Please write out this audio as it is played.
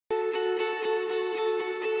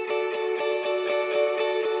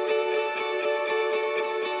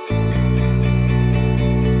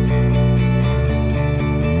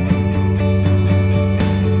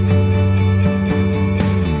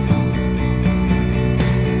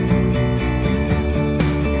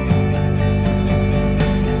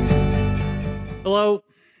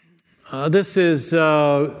This is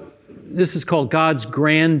called God's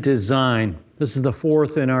Grand Design. This is the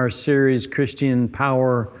fourth in our series, Christian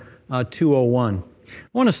Power 201. I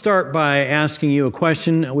want to start by asking you a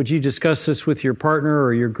question. Would you discuss this with your partner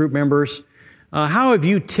or your group members? How have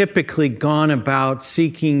you typically gone about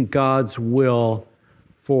seeking God's will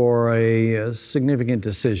for a significant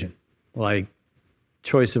decision, like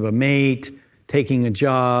choice of a mate, taking a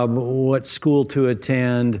job, what school to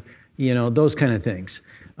attend, those kind of things?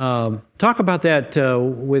 Talk about that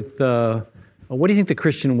with what do you think the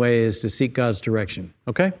Christian way is to seek God's direction,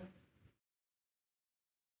 okay?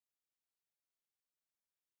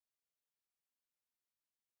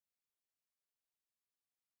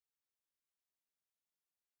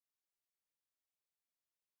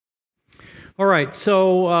 All right,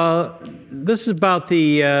 so this is about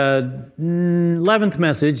the 11th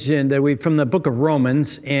message from the book of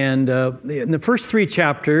Romans, and in the first three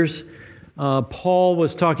chapters, Paul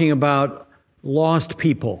was talking about lost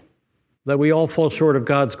people, that we all fall short of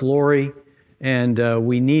God's glory, and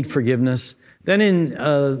we need forgiveness. Then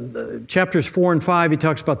in chapters 4 and 5, he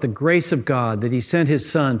talks about the grace of God, that he sent his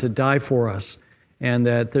Son to die for us, and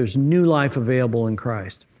that there's new life available in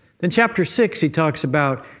Christ. Then chapter 6, he talks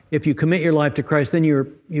about if you commit your life to Christ, then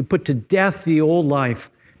you put to death the old life,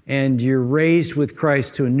 and you're raised with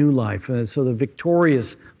Christ to a new life, so the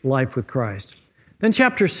victorious life with Christ. Then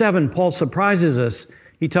chapter 7, Paul surprises us.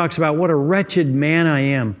 He talks about what a wretched man I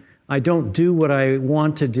am. I don't do what I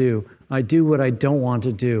want to do. I do what I don't want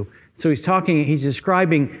to do. So he's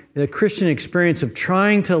describing the Christian experience of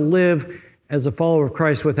trying to live as a follower of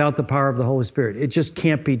Christ without the power of the Holy Spirit. It just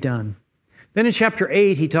can't be done. Then in chapter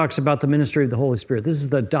 8, he talks about the ministry of the Holy Spirit. This is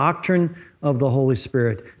the doctrine of the Holy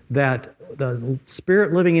Spirit, that the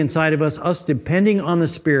Spirit living inside of us depending on the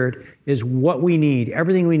Spirit, is what we need,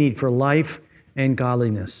 everything we need for life and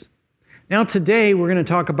godliness. Now today, we're going to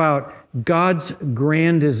talk about God's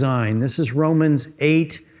grand design. This is Romans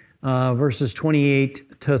 8, verses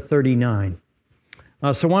 28 to 39.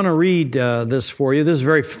 So I want to read this for you. This is a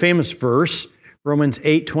very famous verse, Romans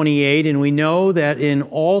 8:28, and we know that in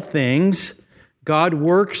all things, God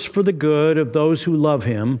works for the good of those who love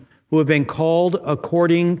Him, who have been called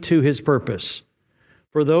according to His purpose.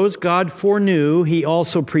 For those God foreknew, He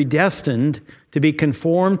also predestined to be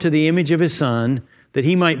conformed to the image of His Son, that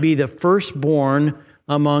He might be the firstborn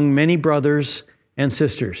among many brothers and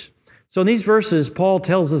sisters. So in these verses, Paul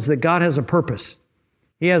tells us that God has a purpose.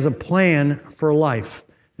 He has a plan for life.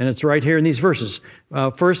 And it's right here in these verses.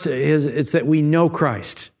 First, it's that we know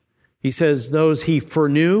Christ. He says those He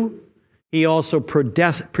foreknew, He also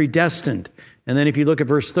predestined. And then if you look at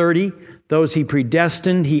verse 30, those He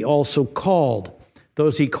predestined, He also called.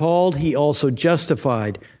 Those He called, He also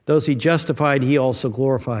justified. Those He justified, He also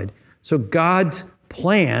glorified. So God's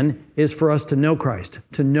plan is for us to know Christ,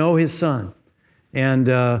 to know His Son. And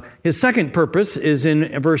His second purpose is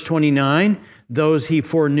in verse 29. Those He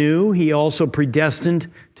foreknew, He also predestined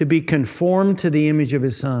to be conformed to the image of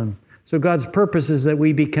His Son. So God's purpose is that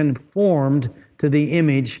we be conformed to the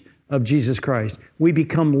image of Jesus Christ. We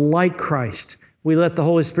become like Christ. We let the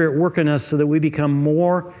Holy Spirit work in us so that we become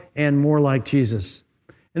more and more like Jesus.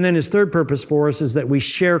 And then His third purpose for us is that we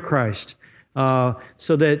share Christ,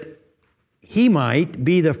 so that He might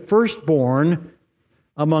be the firstborn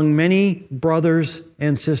among many brothers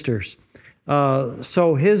and sisters.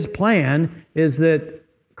 So His plan is that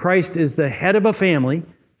Christ is the head of a family,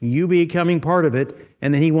 you becoming part of it,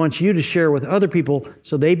 and then He wants you to share with other people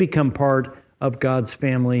so they become part of God's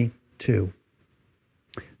family too.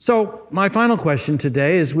 So my final question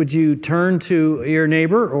today is, would you turn to your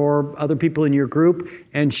neighbor or other people in your group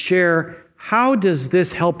and share, how does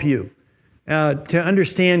this help you? To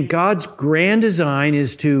understand God's grand design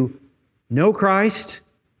is to know Christ,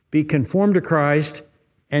 be conformed to Christ,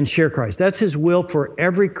 and share Christ. That's His will for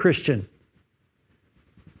every Christian.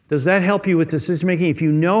 Does that help you with decision making? If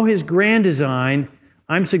you know His grand design,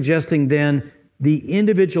 I'm suggesting then the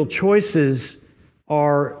individual choices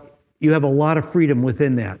you have a lot of freedom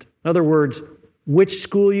within that. In other words, which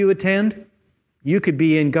school you attend, you could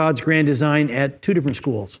be in God's grand design at 2 different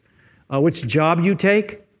schools. Which job you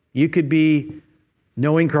take, you could be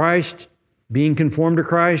knowing Christ, being conformed to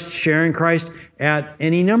Christ, sharing Christ at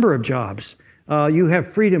any number of jobs. You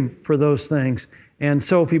have freedom for those things. And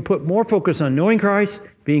so if you put more focus on knowing Christ,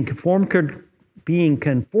 being conformed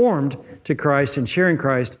to Christ and sharing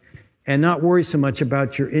Christ, and not worry so much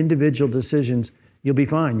about your individual decisions, you'll be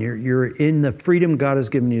fine. You're in the freedom God has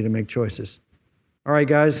given you to make choices. All right,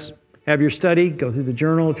 guys, have your study. Go through the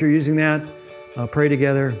journal if you're using that. Pray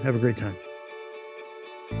together. Have a great time.